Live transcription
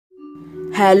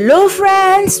Hello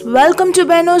friends, welcome to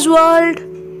Bennu's world.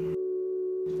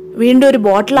 വീണ്ടും ഒരു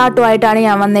ബോട്ടിൽ ആർട്ടുമായിട്ടാണ്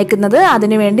ഞാൻ വന്നേക്കുന്നത്.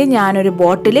 അതിനുവേണ്ടി ഞാനൊരു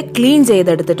ബോട്ടിൽ ക്ലീൻ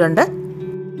ചെയ്തെടുത്തിട്ടുണ്ട്.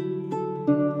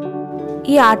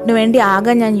 ഈ ആർട്ടിന് വേണ്ടി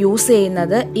ആകെ ഞാൻ യൂസ്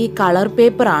ചെയ്യുന്നത് ഈ കളർ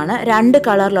പേപ്പർ ആണ്. 2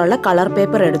 കളറിലുള്ള കളർ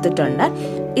പേപ്പർ എടുത്തിട്ടുണ്ട്.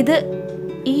 ഇത്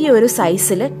ഈ ഒരു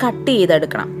സൈസിൽ കട്ട്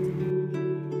ചെയ്തെടുക്കണം.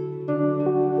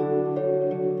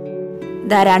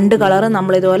 ദാ 2 കളർ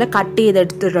നമ്മൾ ഇതുപോലെ കട്ട്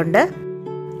ചെയ്തെടുത്തിട്ടുണ്ട്.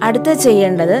 അടുത്ത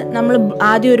ചെയ്യേണ്ടത് നമ്മൾ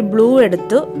ആദ്യം ഒരു ബ്ലൂ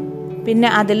എടുത്തു, പിന്നെ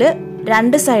അതിൽ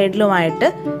 2 സൈഡിലുമായിട്ട്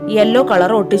യെല്ലോ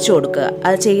കളർ ഒട്ടിച്ചു കൊടുക്കുക.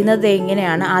 അത് ചെയ്യുന്നത്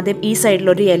എങ്ങനെയാണ്? ആദ്യം ഈ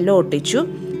സൈഡിലൊരു യെല്ലോ ഒട്ടിച്ചു,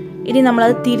 ഇനി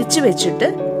നമ്മളത് തിരിച്ചു വെച്ചിട്ട്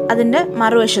അതിൻ്റെ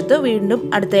മറുവശത്ത് വീണ്ടും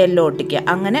അടുത്ത യെല്ലോ ഒട്ടിക്കുക.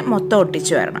 അങ്ങനെ മൊത്തം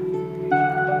ഒട്ടിച്ചു വരണം.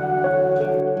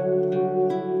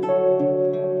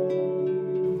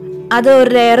 അത്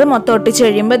ഒരു ലെയർ മൊത്തം ഒട്ടിച്ചു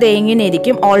കഴിയുമ്പോൾ ഇത് എങ്ങനെ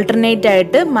ഇരിക്കും? ഓൾട്ടർനേറ്റ്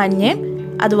ആയിട്ട് മഞ്ഞയും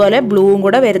അതുപോലെ ബ്ലൂവും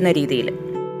കൂടെ വരുന്ന രീതിയിൽ.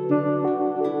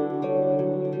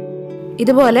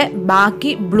 ഇതുപോലെ ബാക്കി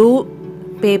ബ്ലൂ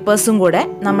പേപ്പേഴ്സും കൂടെ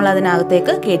നമ്മൾ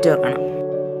അതിനകത്തേക്ക് കയറ്റി വെക്കണം.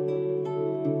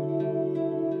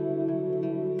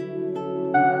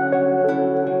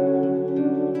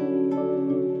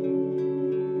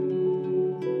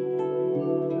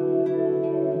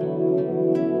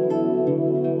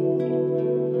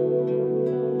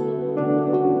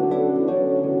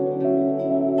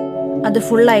 അത്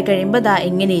ഫുള്ളായി കഴിയുമ്പോൾ ദാ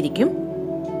ഇങ്ങനെ ഇരിക്കും.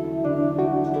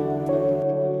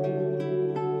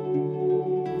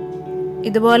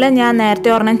 ഇതുപോലെ ഞാൻ നേരത്തെ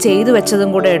ഒരെണ്ണം ചെയ്തു വെച്ചതും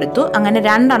കൂടെ എടുത്തു. അങ്ങനെ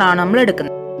 2 എണ്ണമാണ് നമ്മൾ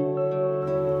എടുക്കുന്നത്.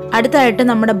 അടുത്തായിട്ട്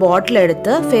നമ്മുടെ ബോട്ടിൽ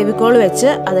എടുത്ത് ഫെവിക്കോൾ വെച്ച്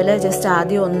അതിൽ ജസ്റ്റ്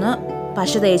ആദ്യം ഒന്ന്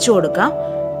പശ തേച്ച് കൊടുക്കാം.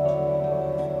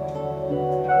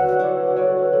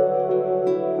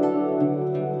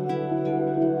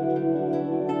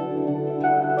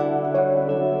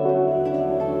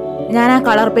 ഞാൻ ആ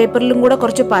കളർ പേപ്പറിലും കൂടെ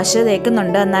കുറച്ച് പശ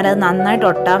തേക്കുന്നുണ്ട്, എന്നാലും അത് നന്നായിട്ട്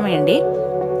ഒട്ടാൻ വേണ്ടി.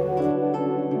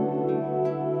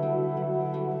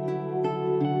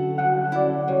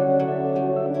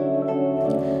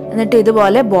 എന്നിട്ട്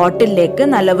ഇതുപോലെ ബോട്ടിലേക്ക്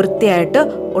നല്ല വൃത്തിയായിട്ട്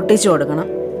ഒട്ടിച്ചു കൊടുക്കണം.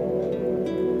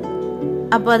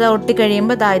 അപ്പോൾ അത്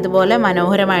ഒട്ടിക്കഴിയുമ്പോൾ ഇതുപോലെ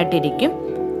മനോഹരമായിട്ടിരിക്കും.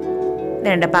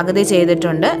 വേണ്ട പകുതി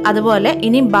ചെയ്തിട്ടുണ്ട്. അതുപോലെ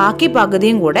ഇനി ബാക്കി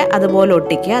പകുതിയും കൂടെ അതുപോലെ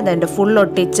ഒട്ടിക്കുക. അതെൻ്റെ ഫുൾ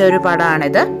ഒട്ടിച്ച ഒരു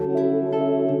പടമാണിത്.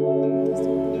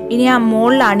 ഇനി ആ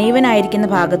മുകളിൽ അണീവനായിരിക്കുന്ന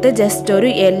ഭാഗത്ത് ജസ്റ്റ്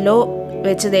ഒരു യെല്ലോ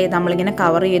വെച്ച് നമ്മളിങ്ങനെ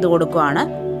കവർ ചെയ്ത് കൊടുക്കുകയാണ്,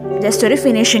 ജസ്റ്റ് ഒരു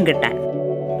ഫിനിഷിങ് കിട്ടാൻ.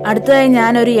 അടുത്തതായി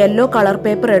ഞാനൊരു യെല്ലോ കളർ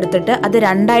പേപ്പർ എടുത്തിട്ട് അത്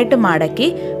 2ആയിട്ട് മടക്കി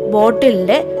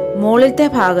ബോട്ടിലിൻ്റെ മുകളിലത്തെ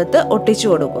ഭാഗത്ത് ഒട്ടിച്ചു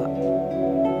കൊടുക്കുക.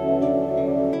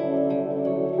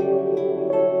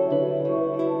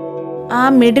 ആ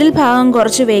മിഡിൽ ഭാഗം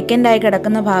കുറച്ച് വേക്കൻ്റ് ആയി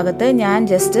കിടക്കുന്ന ഭാഗത്ത് ഞാൻ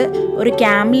ജസ്റ്റ് ഒരു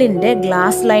ക്യാമലിൻ്റെ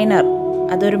ഗ്ലാസ് ലൈനർ,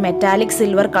 അതൊരു മെറ്റാലിക്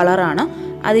സിൽവർ കളറാണ്,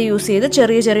 അത് യൂസ് ചെയ്ത്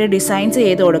ചെറിയ ചെറിയ ഡിസൈൻസ്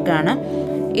ചെയ്ത് കൊടുക്കുകയാണ്.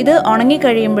 ഇത്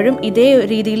ഉണങ്ങിക്കഴിയുമ്പോഴും ഇതേ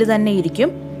രീതിയിൽ തന്നെ ഇരിക്കും.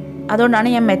 അതുകൊണ്ടാണ്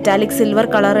ഞാൻ മെറ്റാലിക് സിൽവർ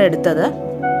കളർ എടുത്തത്.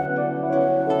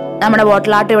 നമ്മുടെ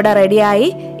ബോട്ടിൽ ആർട്ട് ഇവിടെ റെഡിയായി.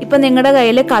 ഇപ്പം നിങ്ങളുടെ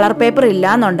കയ്യിൽ കളർ പേപ്പർ ഇല്ല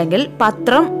എന്നുണ്ടെങ്കിൽ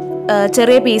പത്രം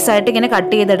ചെറിയ പീസായിട്ട് ഇങ്ങനെ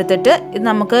കട്ട് ചെയ്തെടുത്തിട്ട് ഇത്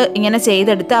നമുക്ക് ഇങ്ങനെ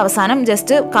ചെയ്തെടുത്ത് അവസാനം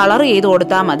ജസ്റ്റ് കളർ ചെയ്ത്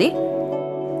കൊടുത്താൽ മതി.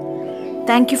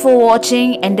 Thank you for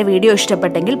watching. എൻ്റെ വീഡിയോ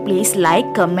ഇഷ്ടപ്പെട്ടെങ്കിൽ please like,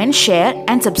 comment, share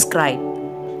and subscribe.